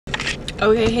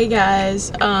Okay, hey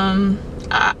guys.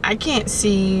 I can't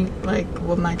see like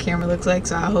what my camera looks like,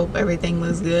 so I hope everything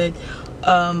looks good.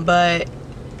 But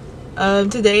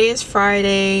today is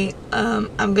Friday.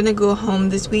 I'm gonna go home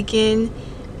this weekend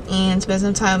and spend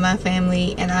some time with my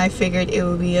family, and I figured it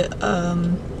would be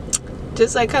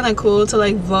just like kind of cool to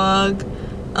like vlog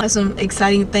some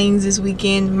exciting things this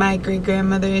weekend. My great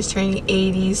grandmother is turning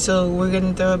 80, so we're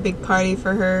gonna throw a big party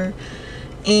for her,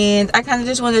 and I kind of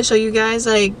just wanted to show you guys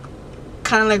like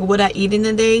kind of like what I eat in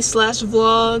a day slash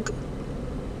vlog,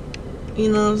 you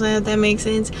know what I'm saying, if that makes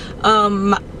sense.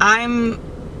 I'm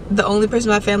the only person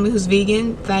in my family who's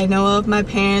vegan that I know of. My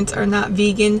parents are not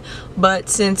vegan, but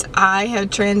since I have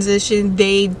transitioned,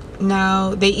 they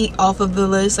eat off of the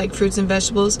list, like fruits and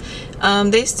vegetables.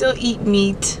 They still eat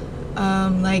meat,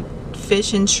 like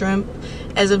fish and shrimp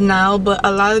as of now, but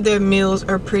a lot of their meals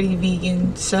are pretty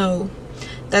vegan, so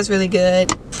that's really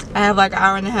good. I have like an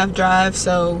hour-and-a-half drive,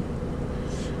 so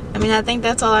I mean, I think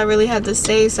that's all I really had to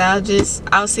say. So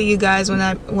I'll see you guys when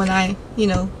I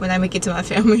make it to my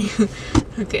family.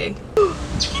 Okay.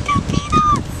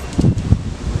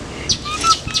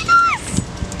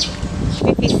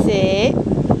 Fifi sit.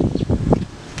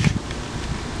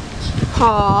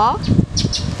 Paw.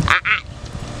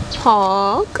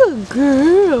 Paw. Good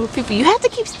girl. Fifi, you have to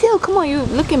keep still. Come on, you're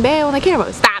looking bad on the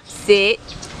camera. Stop. Sit.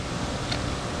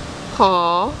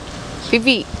 Paw.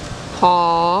 Fifi.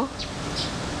 Paw.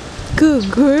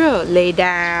 Good girl. Lay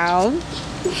down.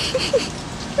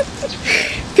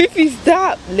 Fifi,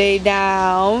 stop. Lay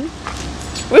down.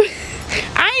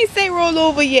 I ain't say roll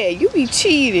over yet. You be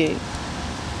cheating.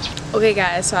 Okay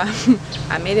guys, so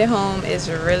I made it home. It's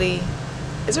a really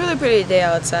pretty day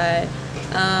outside.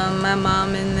 My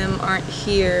mom and them aren't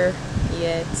here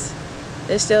yet.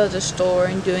 They're still at the store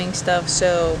and doing stuff,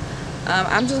 so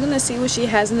I'm just gonna see what she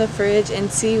has in the fridge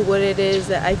and see what it is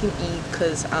that I can eat,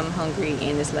 because I'm hungry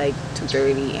and it's like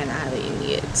 2:30 and I haven't eaten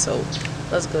yet. So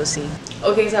let's go see.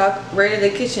 Okay, so I ran to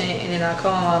the kitchen and then I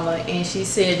called Mama, and she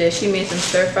said that she made some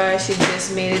stir fry. She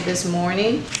just made it this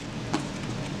morning.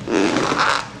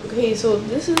 Okay, so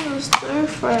this is a stir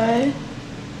fry.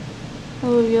 I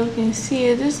don't know if y'all can see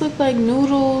it. This looks like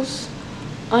noodles,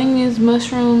 onions,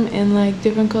 mushroom, and like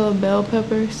different colored bell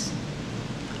peppers.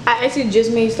 I actually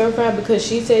just made stir fry because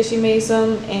she said she made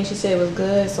some and she said it was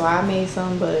good, so I made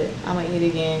some, but I'm gonna eat it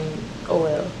again. Oh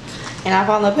well. And I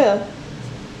found a pill.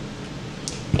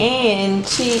 And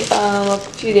she a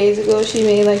few days ago she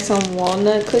made like some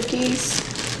walnut cookies.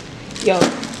 Yo,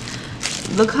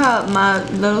 look how my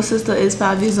little sister is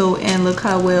 5 years old, and look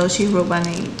how well she wrote my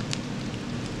name.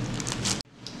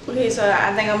 Okay, so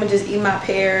I think I'm gonna just eat my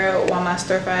pear while my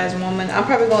stir fry is warming. I'm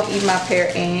probably gonna eat my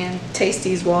pear and taste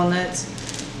these walnuts.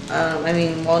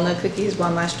 Walnut cookies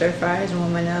while my stir fry is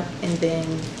warming up, and then,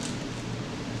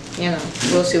 you know,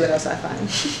 we'll see what else I find.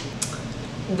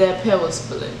 That pear was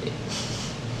splendid.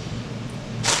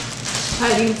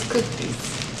 How do you cook these?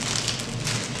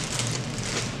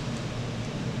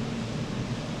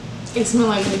 It smells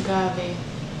like agave.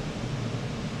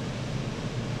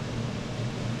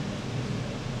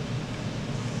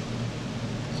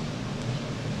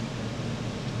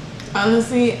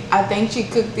 Honestly, I think she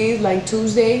cooked these like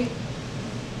Tuesday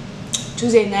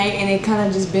night, and it kind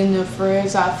of just been in the fridge,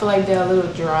 so I feel like they're a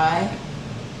little dry.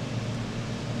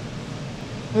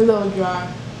 They're a little dry.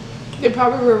 They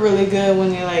probably were really good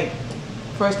when they like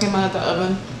first came out of the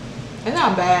oven. They're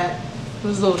not bad. It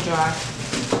was a little dry.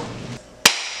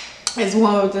 It's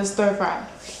one with the stir fry.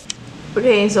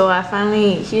 Okay, so I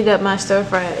finally heated up my stir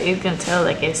fry. You can tell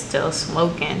like it's still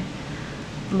smoking.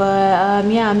 But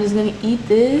yeah, I'm just gonna eat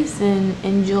this and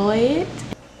enjoy it.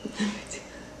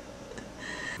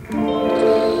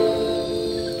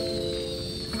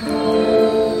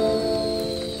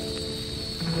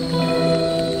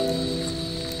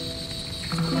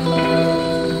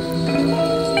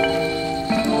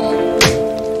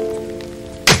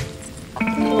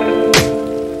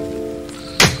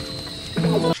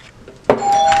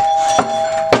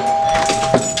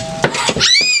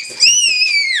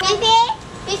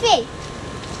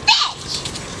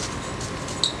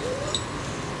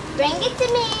 Bring it to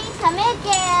me. Come here,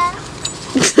 girl.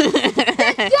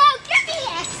 Go, give me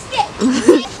a stick.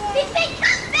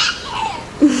 Come back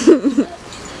here.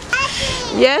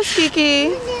 Yes,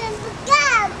 Kiki.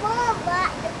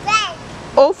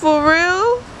 Oh, for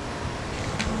real?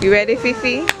 You ready,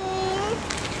 Fifi?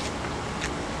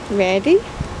 Ready?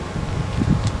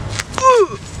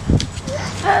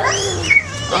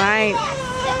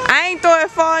 I ain't throw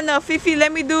it far enough. Fifi,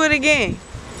 let me do it again.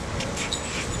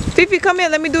 Fifi, come here.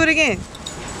 Let me do it again.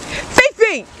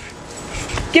 Fifi!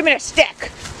 Give me that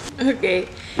stick. Okay.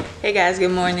 Hey guys,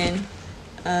 good morning.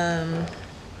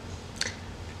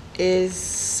 Is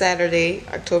Saturday,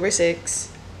 October 6th.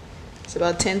 It's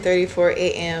about 10:34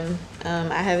 a.m.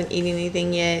 I haven't eaten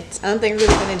anything yet. I don't think I'm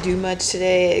really gonna do much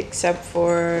today except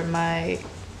for my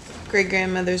great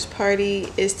grandmother's party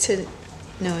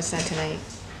no, it's not tonight.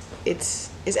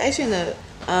 It's actually in the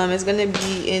it's gonna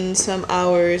be in some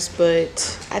hours,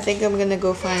 but I think I'm gonna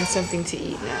go find something to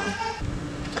eat now.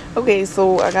 Okay,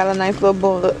 so I got a nice little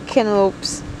bowl of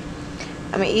cantaloupes.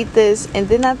 I'm gonna eat this, and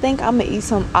then I think I'm gonna eat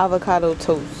some avocado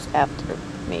toast after,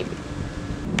 maybe.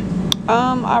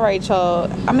 All right, y'all.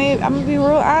 I'm gonna be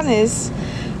real honest.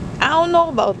 I don't know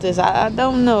about this. I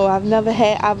don't know. I've never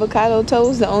had avocado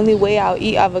toast. The only way I'll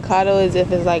eat avocado is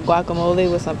if it's like guacamole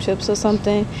with some chips or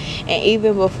something. And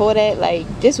even before that, like,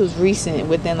 this was recent.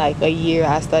 Within like a year,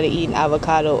 I started eating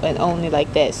avocado, and only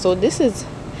like that. So this is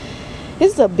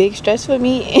a big stress for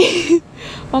me.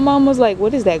 My mom was like,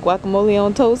 what is that, guacamole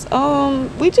on toast?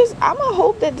 I'ma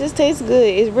hope that this tastes good.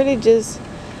 It's really just,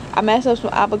 I mashed up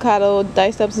some avocado,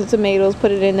 diced up some tomatoes,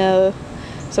 put it in there,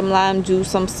 some lime juice,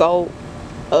 some salt,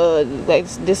 like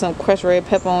did some crushed red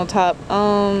pepper on top.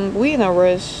 We in a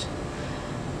rush.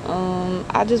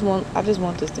 I just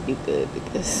want this to be good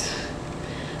because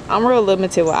I'm real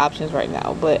limited with options right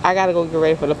now, but I gotta go get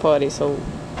ready for the party, so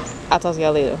I'll talk to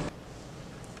y'all later.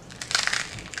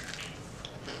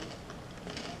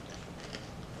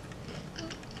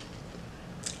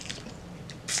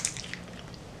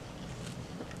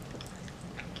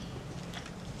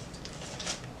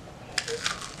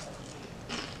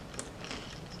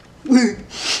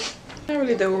 Not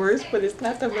really the worst, but it's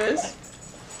not the best.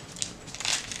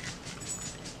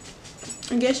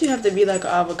 I guess you have to be like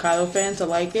an avocado fan to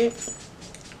like it.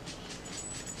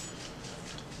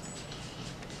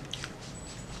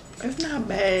 It's not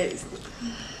bad.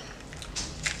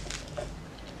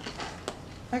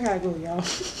 I gotta go, y'all.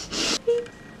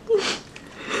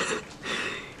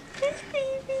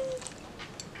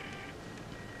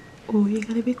 Oh, you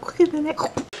gotta be quicker than that.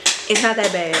 It's not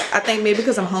that bad. I think maybe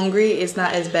because I'm hungry, it's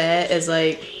not as bad as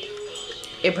like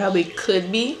it probably could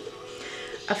be.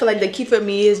 I feel like the key for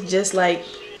me is just like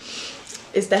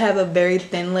is to have a very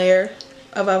thin layer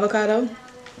of avocado.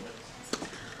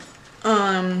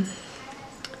 And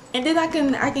then I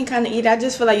can kind of eat. I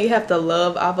just feel like you have to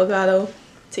love avocado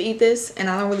to eat this, and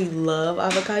I don't really love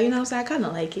avocado. You know what I'm saying? I kind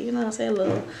of like it. You know what I'm saying? A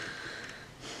little.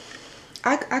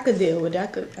 I could deal with it. I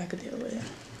could deal with it.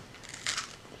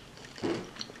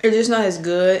 It's just not as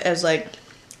good as like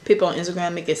people on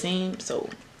Instagram make it seem. So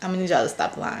I'm gonna need y'all to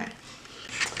stop lying.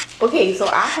 Okay, so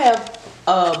I have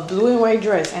a blue and white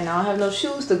dress, and I don't have no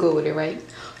shoes to go with it, right?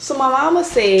 So my mama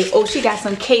said, oh, she got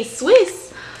some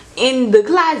K-Swiss in the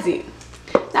closet.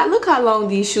 Now look how long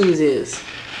these shoes is.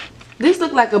 This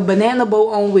look like a banana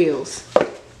boat on wheels.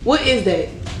 What is that?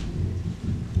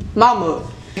 Mama,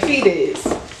 feed this.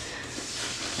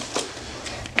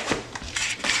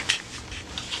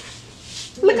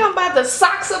 Look, I'm about the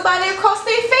socks about it across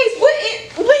their face. What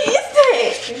is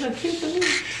that?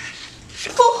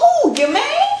 For who? Your man?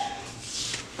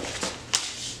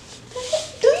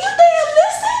 Do you damn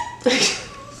listen?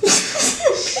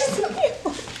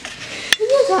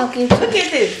 You're talking. Look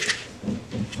at this.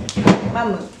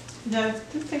 Mama. No,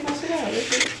 just take my shit out.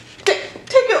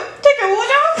 Take